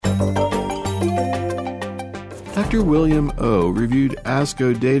Dr. William O. reviewed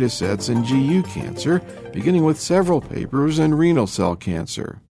ASCO datasets in GU cancer, beginning with several papers in renal cell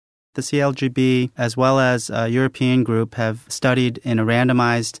cancer. The CLGB, as well as a European group, have studied in a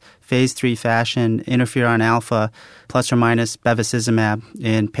randomized phase 3 fashion interferon alpha plus or minus bevacizumab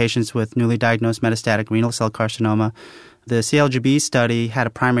in patients with newly diagnosed metastatic renal cell carcinoma. The CLGB study had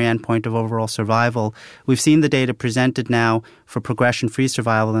a primary endpoint of overall survival. We've seen the data presented now for progression-free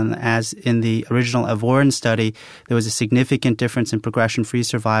survival, and as in the original Avorin study, there was a significant difference in progression-free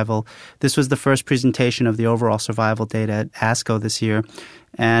survival. This was the first presentation of the overall survival data at ASCO this year.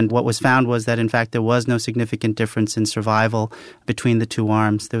 And what was found was that, in fact, there was no significant difference in survival between the two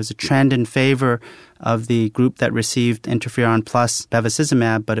arms. There was a trend in favor of the group that received interferon plus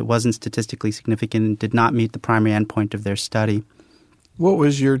bevacizumab, but it wasn't statistically significant and did not meet the primary endpoint of their study. What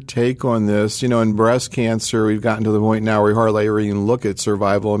was your take on this? In breast cancer, we've gotten to the point now where we hardly ever even look at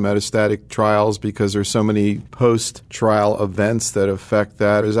survival in metastatic trials because there's so many post-trial events that affect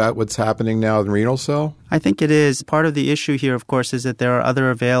that. Is that what's happening now in renal cell? I think it is. Part of the issue here, of course, is that there are other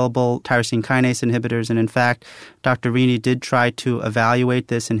available tyrosine kinase inhibitors. And in fact, Dr. Rini did try to evaluate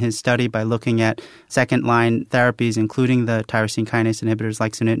this in his study by looking at second-line therapies, including the tyrosine kinase inhibitors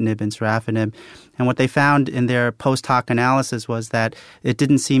like sunitinib and sorafenib. And what they found in their post-hoc analysis was that it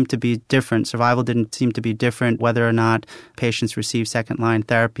didn't seem to be different. Survival didn't seem to be different whether or not patients received second-line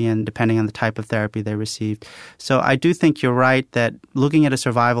therapy and depending on the type of therapy they received. So I do think you're right that looking at a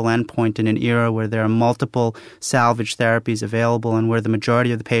survival endpoint in an era where there are multiple salvage therapies available and where the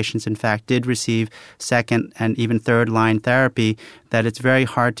majority of the patients, in fact, did receive second and even third-line therapy, that it's very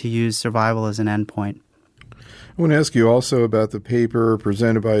hard to use survival as an endpoint. I want to ask you also about the paper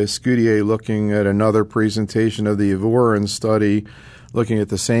presented by Escudier looking at another presentation of the Avorin study, looking at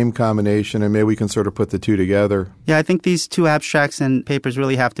the same combination, and maybe we can sort of put the two together. Yeah, I think these two abstracts and papers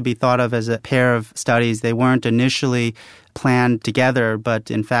really have to be thought of as a pair of studies. They weren't initially planned together, but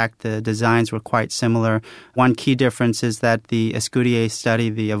in fact the designs were quite similar. One key difference is that the Escudier study,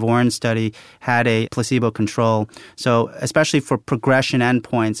 the Avorin study, had a placebo control. So especially for progression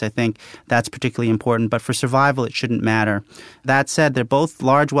endpoints, I think that's particularly important, but for survival it shouldn't matter. That said, they're both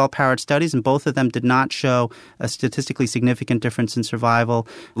large, well-powered studies, and both of them did not show a statistically significant difference in survival.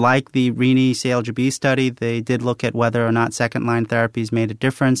 Like the Rini CLGB study, they did look at whether or not second-line therapies made a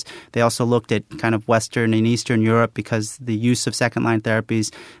difference. They also looked at kind of Western and Eastern Europe because the use of second-line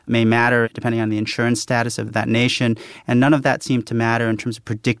therapies may matter depending on the insurance status of that nation. And none of that seemed to matter in terms of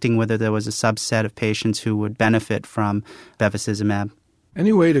predicting whether there was a subset of patients who would benefit from bevacizumab.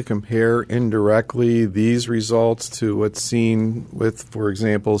 Any way to compare indirectly these results to what's seen with, for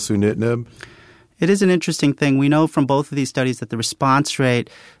example, sunitinib? It is an interesting thing. We know from both of these studies that the response rate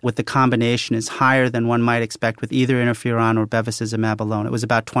with the combination is higher than one might expect with either interferon or bevacizumab alone. It was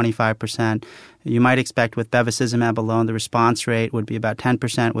about 25%. You might expect with bevacizumab alone, the response rate would be about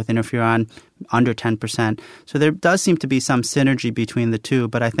 10%, with interferon under 10%. So there does seem to be some synergy between the two,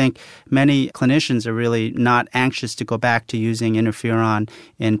 but I think many clinicians are really not anxious to go back to using interferon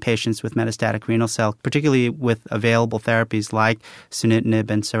in patients with metastatic renal cell, particularly with available therapies like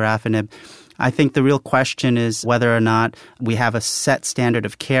sunitinib and sorafenib. I think the real question is whether or not we have a set standard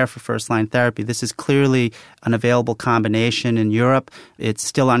of care for first-line therapy. This is clearly an available combination in Europe. It's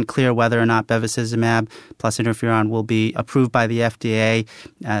still unclear whether or not bevacizumab plus interferon will be approved by the FDA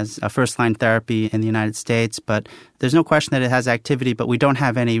as a first-line therapy in the United States, but there's no question that it has activity, but we don't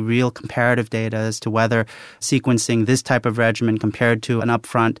have any real comparative data as to whether sequencing this type of regimen compared to an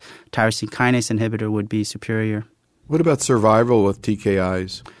upfront tyrosine kinase inhibitor would be superior. What about survival with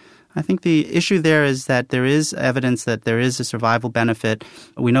TKIs? I think the issue there is that there is evidence that there is a survival benefit.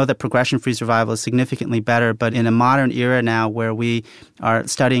 We know that progression-free survival is significantly better, but in a modern era now where we are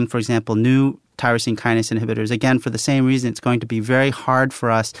studying, for example, new tyrosine kinase inhibitors, again, for the same reason, it's going to be very hard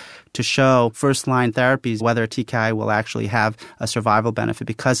for us to show first-line therapies whether a TKI will actually have a survival benefit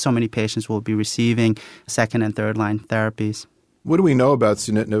because so many patients will be receiving second- and third-line therapies. What do we know about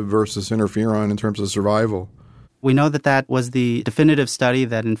sunitinib versus interferon in terms of survival? We know that that was the definitive study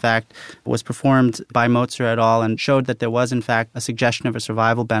that, in fact, was performed by Motzer et al. And showed that there was, in fact, a suggestion of a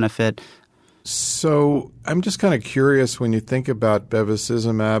survival benefit. So I'm just kind of curious when you think about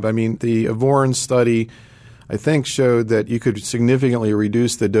bevacizumab. I mean, the Avorin study, I think, showed that you could significantly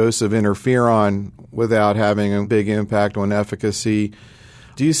reduce the dose of interferon without having a big impact on efficacy.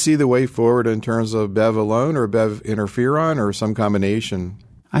 Do you see the way forward in terms of bev alone or bev interferon or some combination?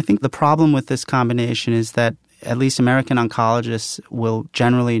 I think the problem with this combination is that at least American oncologists will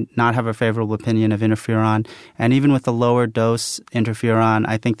generally not have a favorable opinion of interferon. And even with the lower dose interferon,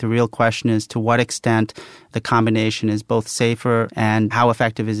 I think the real question is to what extent the combination is both safer and how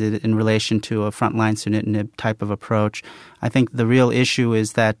effective is it in relation to a frontline sunitinib type of approach. I think the real issue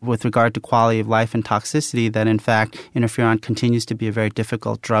is that with regard to quality of life and toxicity, that in fact interferon continues to be a very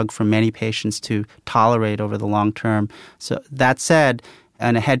difficult drug for many patients to tolerate over the long term. So that said,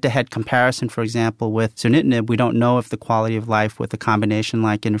 in a head-to-head comparison, for example, with sunitinib, we don't know if the quality of life with a combination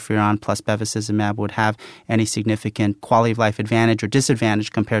like interferon plus bevacizumab would have any significant quality of life advantage or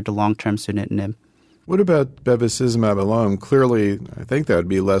disadvantage compared to long-term sunitinib. What about bevacizumab alone? Clearly, I think that would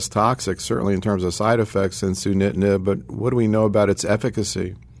be less toxic, certainly in terms of side effects than sunitinib, but what do we know about its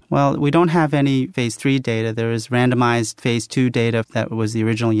efficacy? Well, we don't have any phase 3 data. There is randomized phase 2 data that was the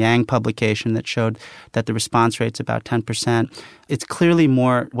original Yang publication that showed that the response rate's about 10%. It's clearly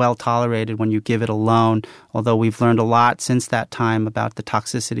more well-tolerated when you give it alone, although we've learned a lot since that time about the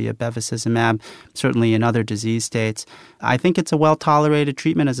toxicity of bevacizumab, certainly in other disease states. I think it's a well-tolerated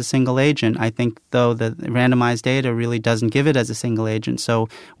treatment as a single agent. I think, though, the randomized data really doesn't give it as a single agent. So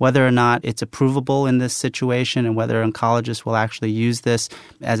whether or not it's approvable in this situation and whether oncologists will actually use this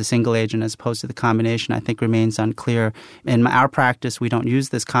as a single agent as opposed to the combination, I think remains unclear. In our practice, we don't use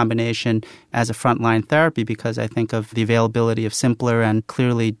this combination as a frontline therapy because I think of the availability of simpler and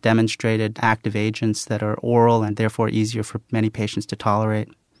clearly demonstrated active agents that are oral and therefore easier for many patients to tolerate.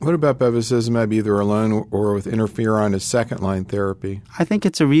 What about bevacizumab either alone or with interferon as second-line therapy? I think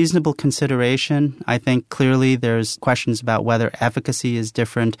it's a reasonable consideration. I think clearly there's questions about whether efficacy is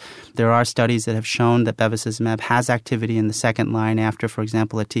different. There are studies that have shown that bevacizumab has activity in the second line after, for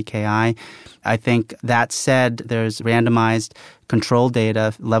example, a TKI. I think that said, there's randomized control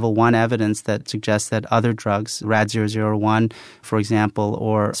data, level 1 evidence that suggests that other drugs, RAD001, for example,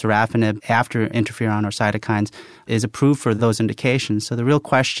 or sorafenib after interferon or cytokines is approved for those indications. So the real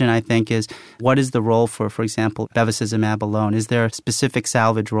question, I think, is what is the role for example, bevacizumab alone? Is there a specific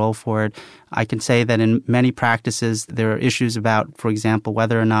salvage role for it? I can say that in many practices, there are issues about, for example,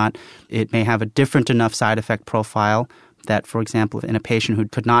 whether or not it may have a different enough side effect profile that, for example, in a patient who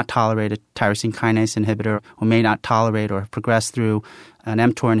could not tolerate a tyrosine kinase inhibitor or may not tolerate or have progressed through an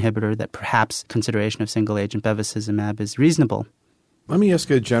mTOR inhibitor, that perhaps consideration of single-agent bevacizumab is reasonable. Let me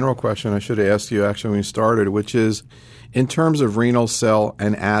ask you a general question I should have asked you actually when we started, which is, in terms of renal cell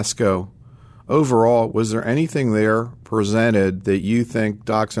and ASCO, overall, was there anything there presented that you think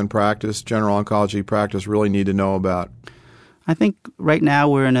docs in practice, general oncology practice, really need to know about? I think right now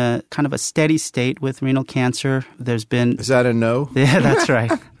we're in a kind of a steady state with renal cancer. There's been... Is that a no? Yeah, that's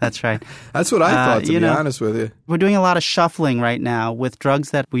right. That's right. That's what I thought, to be honest with you. We're doing a lot of shuffling right now with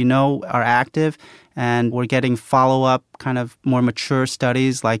drugs that we know are active, and we're getting follow-up kind of more mature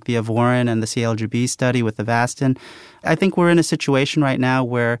studies like the Avorin and the CLGB study with Avastin. I think we're in a situation right now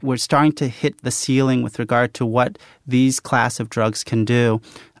where we're starting to hit the ceiling with regard to what these class of drugs can do.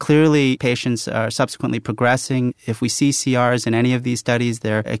 Clearly, patients are subsequently progressing. If we see CRs in any of these studies,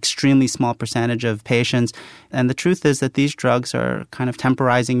 they're an extremely small percentage of patients. And the truth is that these drugs are kind of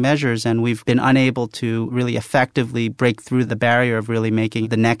temporizing measures, and we've been unable to really effectively break through the barrier of really making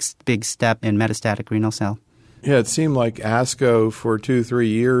the next big step in metastatic renal cell. Yeah, it seemed like ASCO for 2-3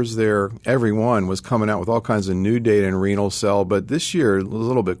 years there, everyone was coming out with all kinds of new data in renal cell, but this year it was a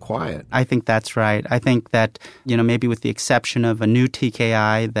little bit quiet. I think that's right. I think that, maybe with the exception of a new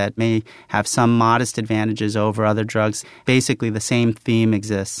TKI that may have some modest advantages over other drugs, basically the same theme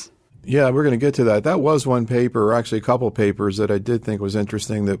exists. Yeah, we're going to get to that. That was one paper, or actually a couple papers, that I did think was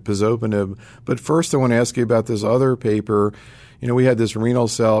interesting, that pazopanib. But first I want to ask you about this other paper. We had this renal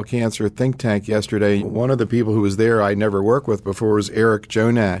cell cancer think tank yesterday. One of the people who was there I'd never worked with before was Eric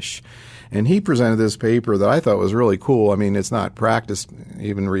Jonash. And he presented this paper that I thought was really cool. I mean, it's not practice,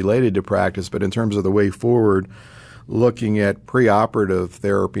 even related to practice, but in terms of the way forward, looking at preoperative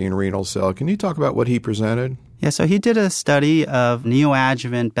therapy in renal cell. Can you talk about what he presented? Yeah, so he did a study of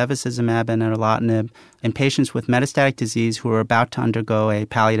neoadjuvant bevacizumab and erlotinib in patients with metastatic disease who were about to undergo a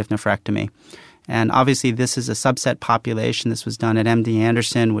palliative nephrectomy. And obviously, this is a subset population. This was done at MD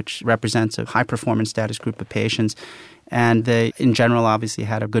Anderson, which represents a high-performance status group of patients. And they, in general, obviously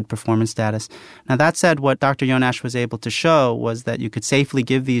had a good performance status. Now, that said, what Dr. Jonash was able to show was that you could safely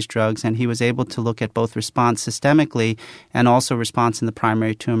give these drugs, and he was able to look at both response systemically and also response in the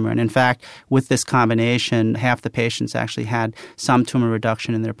primary tumor. And in fact, with this combination, half the patients actually had some tumor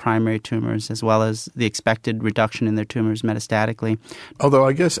reduction in their primary tumors, as well as the expected reduction in their tumors metastatically. Although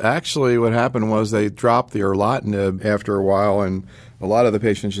I guess actually what happened was they dropped the erlotinib after a while, and a lot of the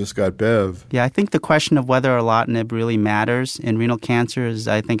patients just got Bev. Yeah, I think the question of whether erlotinib really matters in renal cancer is,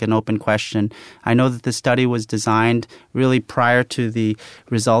 I think, an open question. I know that the study was designed really prior to the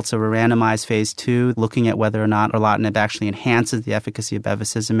results of a randomized phase 2, looking at whether or not erlotinib actually enhances the efficacy of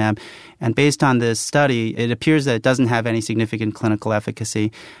bevacizumab. And based on this study, it appears that it doesn't have any significant clinical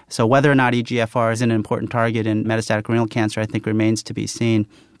efficacy. So whether or not EGFR is an important target in metastatic renal cancer, I think, remains to be seen.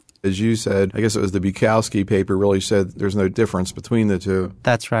 As you said, I guess it was the Bukowski paper really said there's no difference between the two.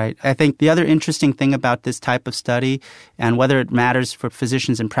 That's right. I think the other interesting thing about this type of study, and whether it matters for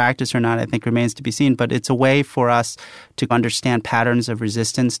physicians in practice or not, I think remains to be seen, but it's a way for us to understand patterns of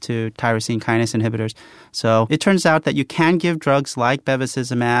resistance to tyrosine kinase inhibitors. So it turns out that you can give drugs like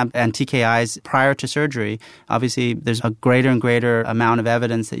bevacizumab and TKIs prior to surgery. Obviously, there's a greater and greater amount of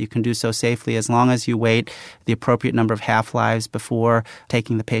evidence that you can do so safely as long as you wait the appropriate number of half-lives before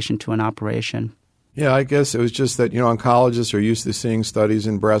taking the patient to an operation. Yeah, I guess it was just that, oncologists are used to seeing studies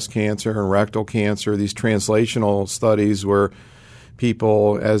in breast cancer and rectal cancer, these translational studies where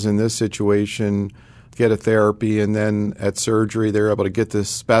people, as in this situation, get a therapy and then at surgery they're able to get this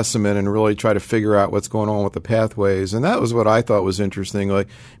specimen and really try to figure out what's going on with the pathways. And that was what I thought was interesting. Like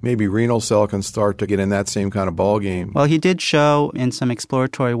maybe renal cell can start to get in that same kind of ballgame. Well, he did show in some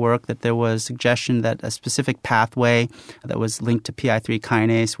exploratory work that there was suggestion that a specific pathway that was linked to PI3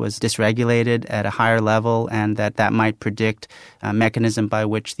 kinase was dysregulated at a higher level, and that might predict a mechanism by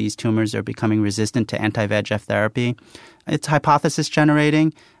which these tumors are becoming resistant to anti-VEGF therapy. It's hypothesis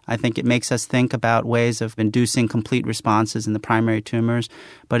generating. I think it makes us think about ways of inducing complete responses in the primary tumors.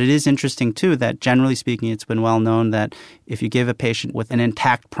 But it is interesting, too, that generally speaking, it's been well known that if you give a patient with an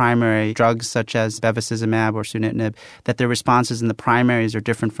intact primary, drugs such as bevacizumab or sunitinib, that their responses in the primaries are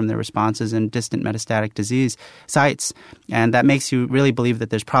different from their responses in distant metastatic disease sites. And that makes you really believe that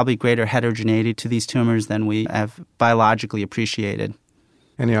there's probably greater heterogeneity to these tumors than we have biologically appreciated.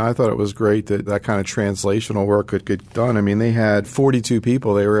 And I thought it was great that kind of translational work could get done. I mean, they had 42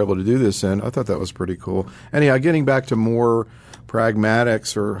 people they were able to do this in. I thought that was pretty cool. Anyhow, getting back to more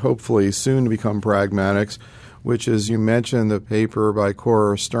pragmatics, or hopefully soon to become pragmatics, which is, you mentioned the paper by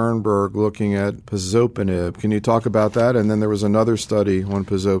Cora Sternberg looking at pazopanib. Can you talk about that? And then there was another study on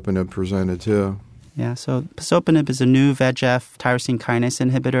pazopanib presented too. Yeah, so pazopanib is a new VEGF tyrosine kinase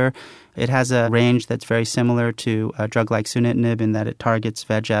inhibitor. It has a range that's very similar to a drug like sunitinib in that it targets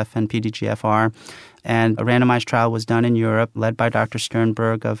VEGF and PDGFR. And a randomized trial was done in Europe, led by Dr.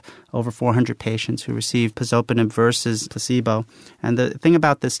 Sternberg, of over 400 patients who received pazopanib versus placebo. And the thing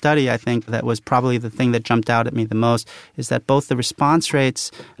about this study, I think, that was probably the thing that jumped out at me the most, is that both the response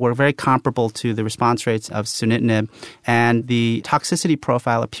rates were very comparable to the response rates of sunitinib, and the toxicity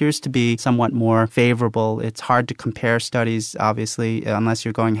profile appears to be somewhat more favorable. It's hard to compare studies, obviously, unless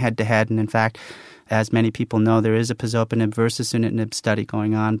you're going head-to-head. And in fact, as many people know, there is a pazopanib versus sunitinib study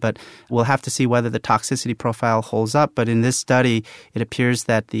going on, but we'll have to see whether the toxicity profile holds up. But in this study, it appears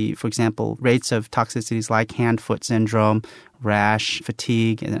that for example, rates of toxicities like hand-foot syndrome, rash,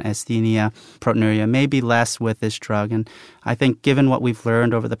 fatigue, and asthenia, proteinuria may be less with this drug. And I think given what we've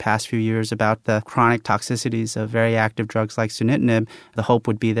learned over the past few years about the chronic toxicities of very active drugs like sunitinib, the hope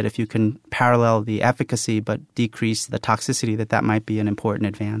would be that if you can parallel the efficacy but decrease the toxicity, that might be an important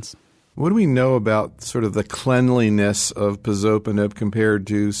advance. What do we know about sort of the cleanliness of pazopanib compared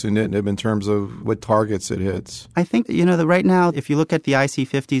to sunitinib in terms of what targets it hits? I think, right now, if you look at the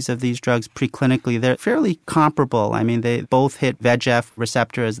IC50s of these drugs preclinically, they're fairly comparable. I mean, they both hit VEGF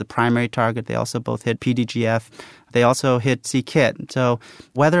receptor as the primary target. They also both hit PDGF. They also hit c-KIT. So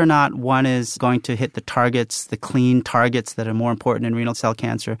whether or not one is going to hit the targets, the clean targets that are more important in renal cell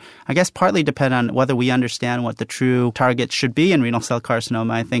cancer, I guess partly depend on whether we understand what the true targets should be in renal cell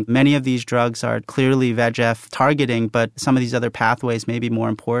carcinoma. I think many of these drugs are clearly VEGF targeting, but some of these other pathways may be more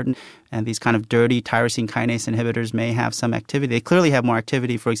important. And these kind of dirty tyrosine kinase inhibitors may have some activity. They clearly have more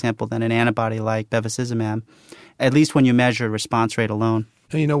activity, for example, than an antibody like bevacizumab, at least when you measure response rate alone.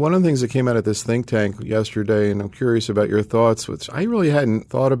 One of the things that came out of this think tank yesterday, and I'm curious about your thoughts, which I really hadn't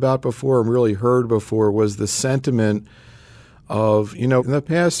thought about before and really heard before, was the sentiment of, in the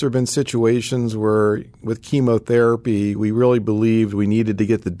past there have been situations where with chemotherapy we really believed we needed to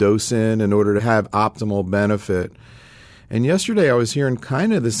get the dose in order to have optimal benefit. And yesterday I was hearing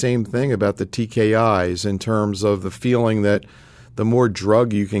kind of the same thing about the TKIs in terms of the feeling that the more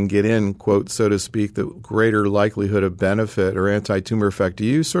drug you can get in, quote, so to speak, the greater likelihood of benefit or anti-tumor effect. Do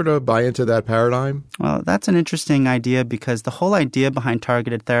you sort of buy into that paradigm? Well, that's an interesting idea because the whole idea behind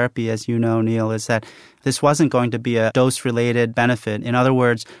targeted therapy, as you know, Neil, is that this wasn't going to be a dose-related benefit. In other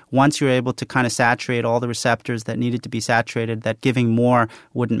words, once you're able to kind of saturate all the receptors that needed to be saturated, that giving more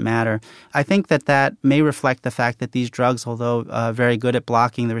wouldn't matter. I think that may reflect the fact that these drugs, although very good at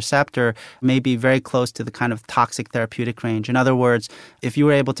blocking the receptor, may be very close to the kind of toxic therapeutic range. In other words, if you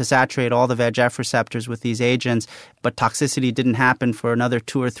were able to saturate all the VEGF receptors with these agents, but toxicity didn't happen for another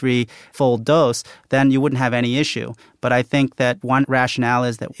 2 or 3-fold dose, then you wouldn't have any issue. But I think that one rationale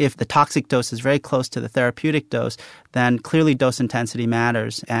is that if the toxic dose is very close to the therapeutic dose, then clearly dose intensity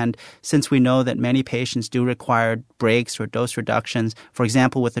matters. And since we know that many patients do require breaks or dose reductions, for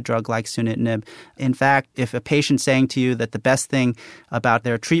example, with a drug like sunitinib, in fact, if a patient's saying to you that the best thing about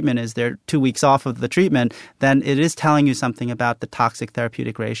their treatment is they're 2 weeks off of the treatment, then it is telling you something about the toxic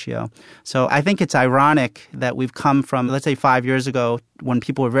therapeutic ratio. So I think it's ironic that we've come from, let's say 5 years ago, when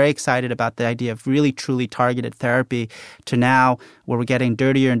people were very excited about the idea of really truly targeted therapy, to now where we're getting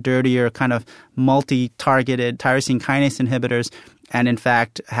dirtier and dirtier kind of multi-targeted tyrosine kinase inhibitors, and in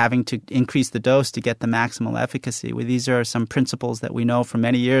fact having to increase the dose to get the maximal efficacy. These are some principles that we know for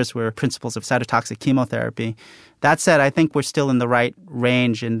many years were principles of cytotoxic chemotherapy. That said, I think we're still in the right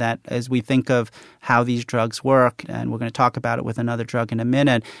range in that as we think of how these drugs work, and we're going to talk about it with another drug in a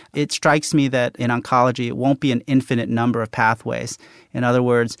minute, it strikes me that in oncology it won't be an infinite number of pathways. In other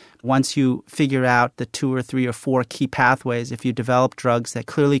words, once you figure out the 2 or 3 or 4 key pathways, if you develop drugs that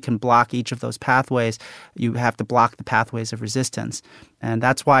clearly can block each of those pathways, you have to block the pathways of resistance. And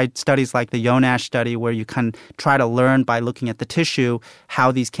that's why studies like the Yonash study, where you can try to learn by looking at the tissue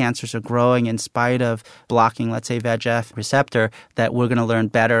how these cancers are growing in spite of blocking, let's say, VEGF receptor, that we're going to learn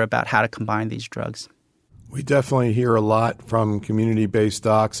better about how to combine these drugs. We definitely hear a lot from community-based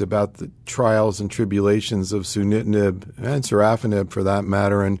docs about the trials and tribulations of sunitinib and sorafenib for that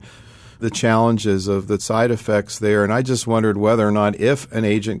matter, and the challenges of the side effects there. And I just wondered whether or not if an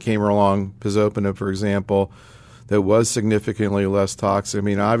agent came along, pazopanib, for example, that was significantly less toxic. I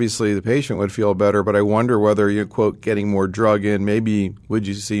mean, obviously the patient would feel better, but I wonder whether you, quote, getting more drug in, maybe would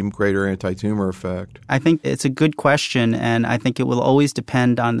you see greater anti-tumor effect? I think it's a good question, and I think it will always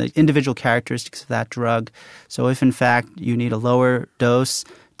depend on the individual characteristics of that drug. So if, in fact, you need a lower dose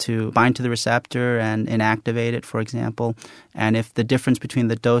to bind to the receptor and inactivate it, for example. And if the difference between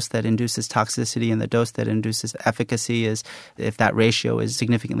the dose that induces toxicity and the dose that induces efficacy is, if that ratio is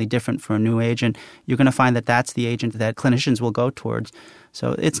significantly different for a new agent, you're going to find that that's the agent that clinicians will go towards.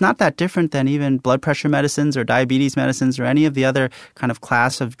 So it's not that different than even blood pressure medicines or diabetes medicines or any of the other kind of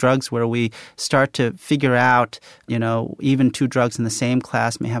class of drugs where we start to figure out, even 2 drugs in the same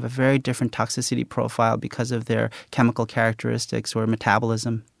class may have a very different toxicity profile because of their chemical characteristics or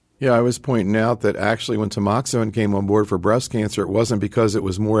metabolism. Yeah, I was pointing out that actually when tamoxifen came on board for breast cancer, it wasn't because it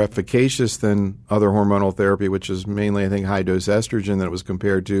was more efficacious than other hormonal therapy, which is mainly, I think, high-dose estrogen that it was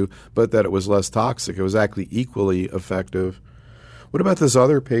compared to, but that it was less toxic. It was actually equally effective. What about this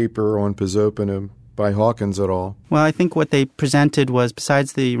other paper on pazopanib by Hawkins et al.? Well, I think what they presented was,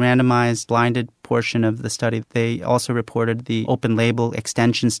 besides the randomized blinded portion of the study, they also reported the open-label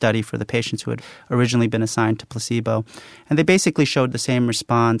extension study for the patients who had originally been assigned to placebo. And they basically showed the same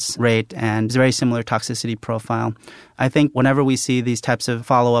response rate and very similar toxicity profile. I think whenever we see these types of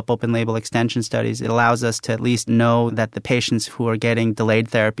follow-up open-label extension studies, it allows us to at least know that the patients who are getting delayed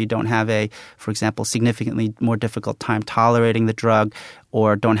therapy don't have for example, significantly more difficult time tolerating the drug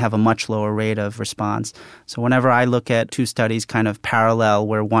or don't have a much lower rate of response. So whenever I look at 2 studies kind of parallel,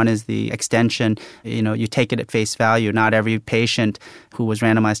 where one is the extension, you take it at face value. Not every patient who was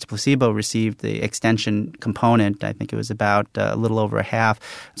randomized to placebo received the extension component. I think it was about a little over a half.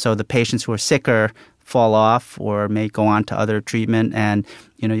 So the patients who are sicker fall off or may go on to other treatment, and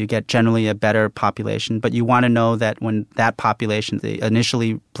you get generally a better population. But you want to know that when that population, the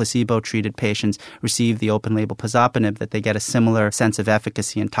initially placebo-treated patients, receive the open-label pazopanib, that they get a similar sense of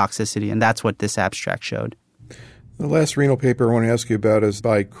efficacy and toxicity, and that's what this abstract showed. The last renal paper I want to ask you about is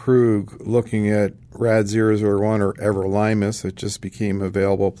by Krug, looking at RAD-001 or everolimus that just became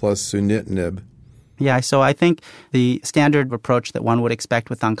available, plus sunitinib. Yeah, so I think the standard approach that one would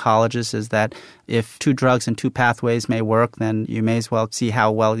expect with oncologists is that if 2 drugs and 2 pathways may work, then you may as well see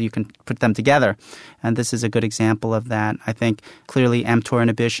how well you can put them together. And this is a good example of that. I think clearly mTOR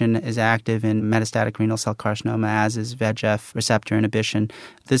inhibition is active in metastatic renal cell carcinoma, as is VEGF receptor inhibition.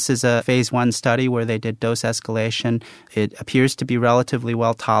 This is a phase 1 study where they did dose escalation. It appears to be relatively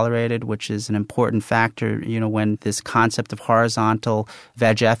well tolerated, which is an important factor, when this concept of horizontal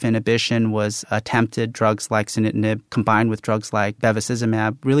VEGF inhibition was attempted implanted drugs like sunitinib combined with drugs like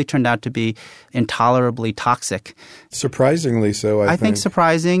bevacizumab really turned out to be intolerably toxic. Surprisingly so, I think.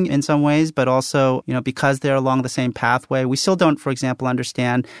 Surprising in some ways, but also, because they're along the same pathway. We still don't, for example,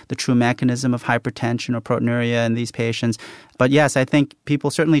 understand the true mechanism of hypertension or proteinuria in these patients. But yes, I think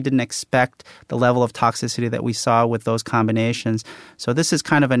people certainly didn't expect the level of toxicity that we saw with those combinations. So this is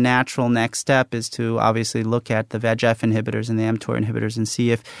kind of a natural next step, is to obviously look at the VEGF inhibitors and the mTOR inhibitors and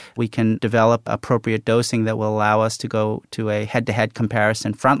see if we can develop appropriate dosing that will allow us to go to a head-to-head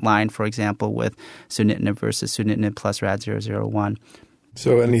comparison frontline, for example, with sunitinib versus sunitinib plus RAD-001.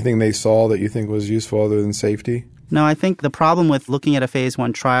 So anything they saw that you think was useful other than safety? No, I think the problem with looking at a phase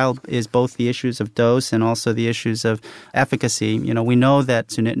 1 trial is both the issues of dose and also the issues of efficacy. We know that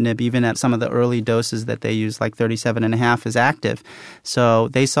sunitinib, even at some of the early doses that they use, like 37.5, is active. So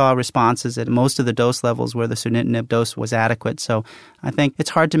they saw responses at most of the dose levels where the sunitinib dose was adequate. So I think it's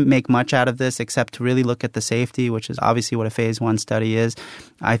hard to make much out of this except to really look at the safety, which is obviously what a phase 1 study is.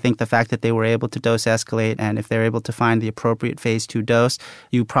 I think the fact that they were able to dose escalate, and if they're able to find the appropriate phase 2 dose,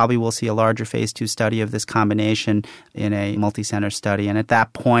 you probably will see a larger phase 2 study of this combination in a multi-center study. And at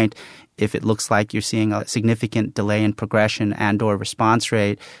that point, if it looks like you're seeing a significant delay in progression and or response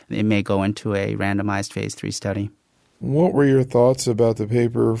rate, it may go into a randomized phase 3 study. What were your thoughts about the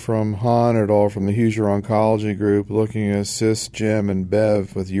paper from Han et al. From the Hoosier Oncology Group looking at cis, gem, and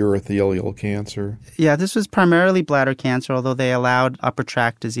bev with urothelial cancer? Yeah, this was primarily bladder cancer, although they allowed upper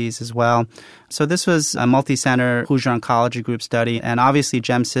tract disease as well. So this was a multi-center Hoosier Oncology Group study, and obviously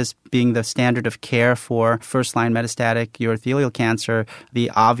GemCis being the standard of care for first-line metastatic urothelial cancer, the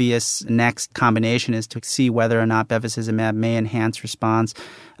obvious next combination is to see whether or not bevacizumab may enhance response.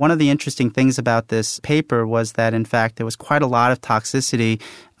 One of the interesting things about this paper was that, in fact, there was quite a lot of toxicity,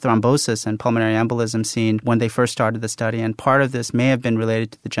 thrombosis and pulmonary embolism seen when they first started the study. And part of this may have been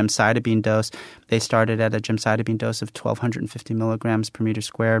related to the gemcitabine dose. They started at a gemcitabine dose of 1,250 milligrams per meter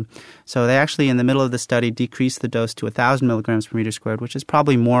squared. So they actually, in the middle of the study, decreased the dose to 1,000 milligrams per meter squared, which is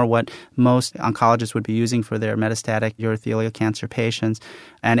probably more what most oncologists would be using for their metastatic urothelial cancer patients.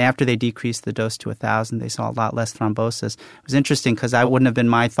 And after they decreased the dose to 1,000, they saw a lot less thrombosis. It was interesting because that wouldn't have been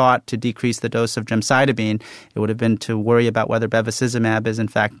my thought to decrease the dose of gemcitabine. It would have been to worry about whether bevacizumab is, in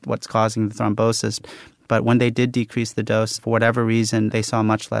fact, what's causing the thrombosis. But when they did decrease the dose, for whatever reason, they saw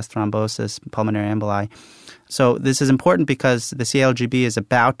much less thrombosis, pulmonary emboli. So this is important because the CALGB is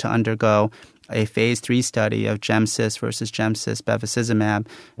about to undergo a phase 3 study of GemCis versus GemCis bevacizumab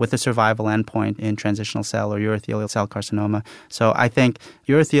with a survival endpoint in transitional cell or urothelial cell carcinoma. So I think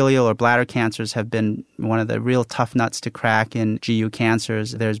urothelial or bladder cancers have been one of the real tough nuts to crack in GU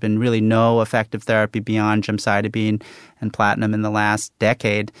cancers. There's been really no effective therapy beyond gemcitabine and platinum in the last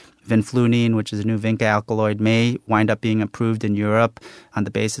decade. Vinflunine, which is a new vinca alkaloid, may wind up being approved in Europe on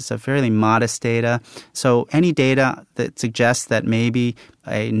the basis of fairly modest data. So any data that suggests that maybe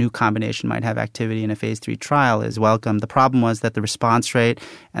a new combination might have activity in a phase 3 trial is welcome. The problem was that the response rate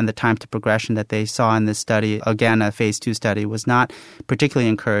and the time to progression that they saw in this study, again, a phase 2 study, was not particularly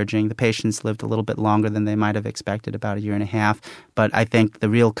encouraging. The patients lived a little bit longer than they might have expected, about a year and a half. But I think the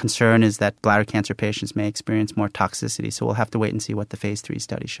real concern is that bladder cancer patients may experience more toxicity. So we'll have to wait and see what the phase 3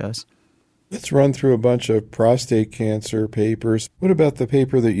 study shows. Let's run through a bunch of prostate cancer papers. What about the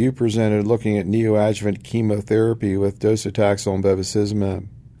paper that you presented looking at neoadjuvant chemotherapy with docetaxel and bevacizumab?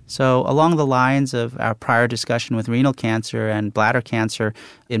 So along the lines of our prior discussion with renal cancer and bladder cancer,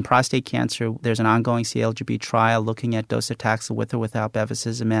 in prostate cancer, there's an ongoing CALGB trial looking at docetaxel with or without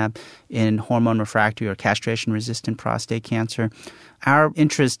bevacizumab in hormone refractory or castration-resistant prostate cancer. Our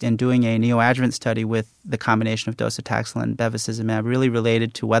interest in doing a neoadjuvant study with the combination of docetaxel and bevacizumab really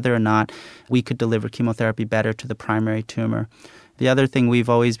related to whether or not we could deliver chemotherapy better to the primary tumor. The other thing we've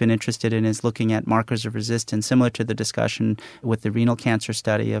always been interested in is looking at markers of resistance, similar to the discussion with the renal cancer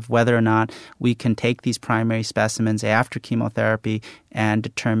study of whether or not we can take these primary specimens after chemotherapy and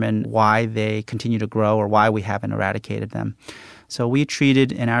determine why they continue to grow or why we haven't eradicated them. So we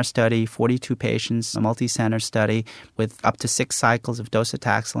treated in our study 42 patients, a multi-center study with up to 6 cycles of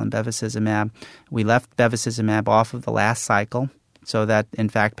docetaxel and bevacizumab. We left bevacizumab off of the last cycle, so that, in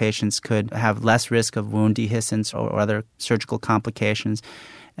fact, patients could have less risk of wound dehiscence or other surgical complications.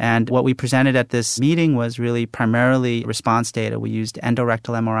 And what we presented at this meeting was really primarily response data. We used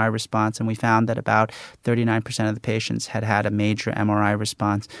endorectal MRI response, and we found that about 39% of the patients had had a major MRI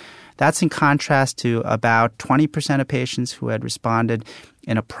response. That's in contrast to about 20% of patients who had responded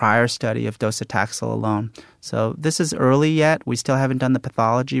in a prior study of docetaxel alone. So this is early yet. We still haven't done the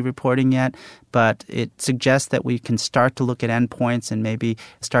pathology reporting yet, but it suggests that we can start to look at endpoints and maybe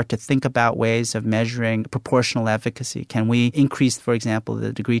start to think about ways of measuring proportional efficacy. Can we increase, for example,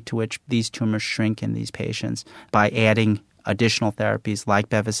 the degree to which these tumors shrink in these patients by adding additional therapies like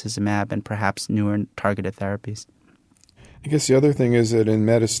bevacizumab and perhaps newer targeted therapies? I guess the other thing is that in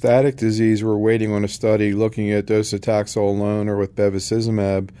metastatic disease, we're waiting on a study looking at docetaxel alone or with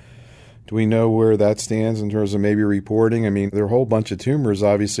bevacizumab. Do we know where that stands in terms of maybe reporting? I mean, there are a whole bunch of tumors,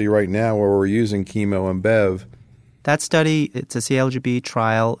 obviously, right now where we're using chemo and bev. That study, it's a CALGB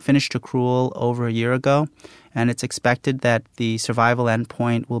trial, finished accrual over a year ago, and it's expected that the survival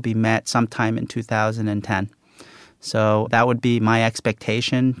endpoint will be met sometime in 2010. So that would be my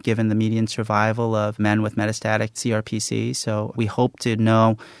expectation, given the median survival of men with metastatic CRPC. So we hope to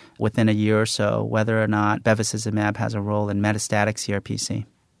know within a year or so whether or not bevacizumab has a role in metastatic CRPC.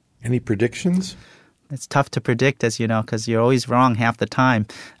 Any predictions? It's tough to predict, as you know, because you're always wrong half the time,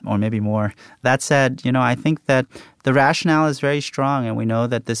 or maybe more. That said, I think that the rationale is very strong, and we know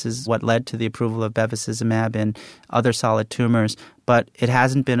that this is what led to the approval of bevacizumab in other solid tumors, but it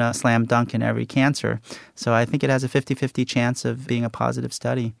hasn't been a slam dunk in every cancer. So I think it has a 50-50 chance of being a positive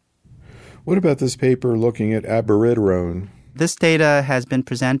study. What about this paper looking at abiraterone? This data has been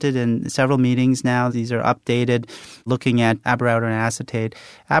presented in several meetings now. These are updated, looking at abiraterone acetate.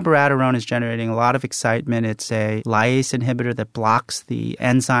 Abiraterone is generating a lot of excitement. It's a lyase inhibitor that blocks the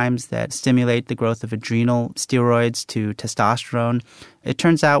enzymes that stimulate the growth of adrenal steroids to testosterone. It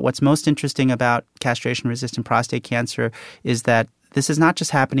turns out what's most interesting about castration-resistant prostate cancer is that this is not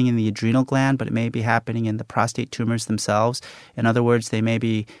just happening in the adrenal gland, but it may be happening in the prostate tumors themselves. In other words, they may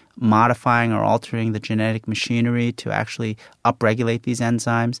be modifying or altering the genetic machinery to actually upregulate these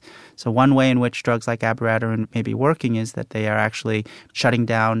enzymes. So one way in which drugs like abiraterone may be working is that they are actually shutting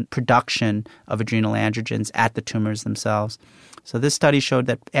down production of adrenal androgens at the tumors themselves. So this study showed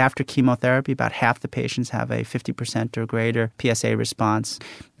that after chemotherapy, about half the patients have a 50% or greater PSA response.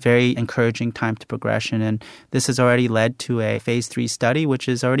 Very encouraging time to progression. And this has already led to a phase 3 study, which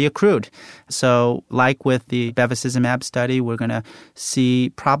is already accrued. So like with the bevacizumab study, we're going to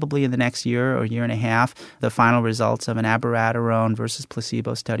see probably in the next year or year and a half the final results of an abiraterone versus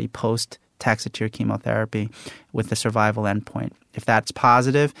placebo study post-Taxotere chemotherapy with the survival endpoint. If that's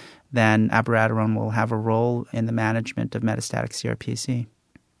positive, then abiraterone will have a role in the management of metastatic CRPC.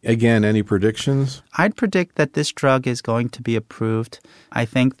 Again, any predictions? I'd predict that this drug is going to be approved. I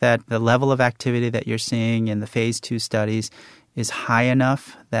think that the level of activity that you're seeing in the phase 2 studies is high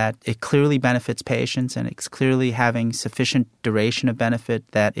enough that it clearly benefits patients and it's clearly having sufficient duration of benefit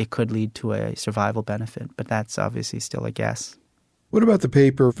that it could lead to a survival benefit. But that's obviously still a guess. What about the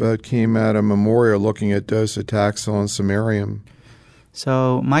paper that came out of Memorial looking at docetaxel and samarium?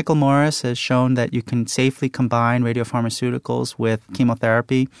 So Michael Morris has shown that you can safely combine radiopharmaceuticals with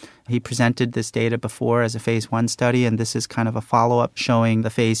chemotherapy. He presented this data before as a phase 1 study, and this is kind of a follow-up showing the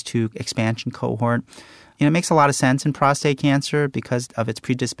phase 2 expansion cohort. It makes a lot of sense in prostate cancer because of its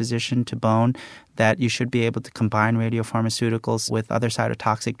predisposition to bone that you should be able to combine radiopharmaceuticals with other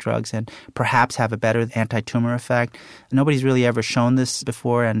cytotoxic drugs and perhaps have a better anti-tumor effect. Nobody's really ever shown this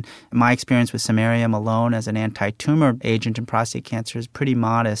before, and my experience with samarium alone as an anti-tumor agent in prostate cancer is pretty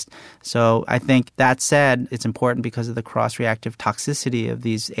modest. So I think that said, it's important because of the cross-reactive toxicity of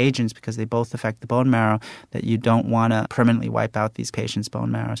these agents because they both affect the bone marrow that you don't want to permanently wipe out these patients' bone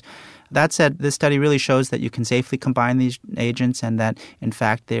marrows. That said, this study really shows that you can safely combine these agents and that, in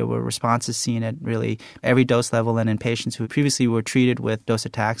fact, there were responses seen at really every dose level and in patients who previously were treated with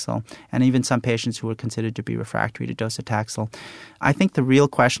docetaxel and even some patients who were considered to be refractory to docetaxel. I think the real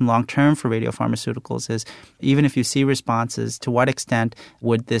question long-term for radiopharmaceuticals is, even if you see responses, to what extent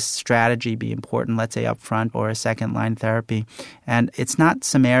would this strategy be important, let's say upfront or a second-line therapy? And it's not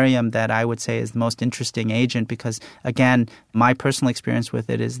samarium that I would say is the most interesting agent because, again, my personal experience with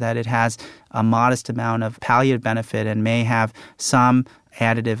it is that it has a modest amount of palliative benefit and may have some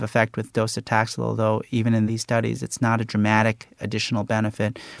additive effect with docetaxel, although even in these studies, it's not a dramatic additional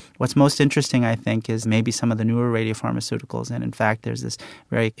benefit. What's most interesting, I think, is maybe some of the newer radiopharmaceuticals. And in fact, there's this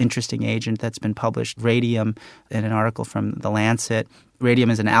very interesting agent that's been published, radium, in an article from The Lancet.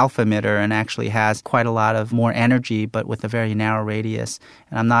 Radium is an alpha emitter and actually has quite a lot of more energy, but with a very narrow radius.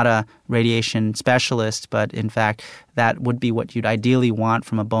 And I'm not a radiation specialist, but in fact, that would be what you'd ideally want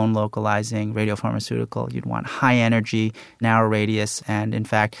from a bone-localizing radiopharmaceutical. You'd want high energy, narrow radius, and in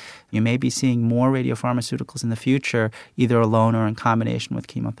fact, you may be seeing more radiopharmaceuticals in the future, either alone or in combination with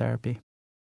chemotherapy.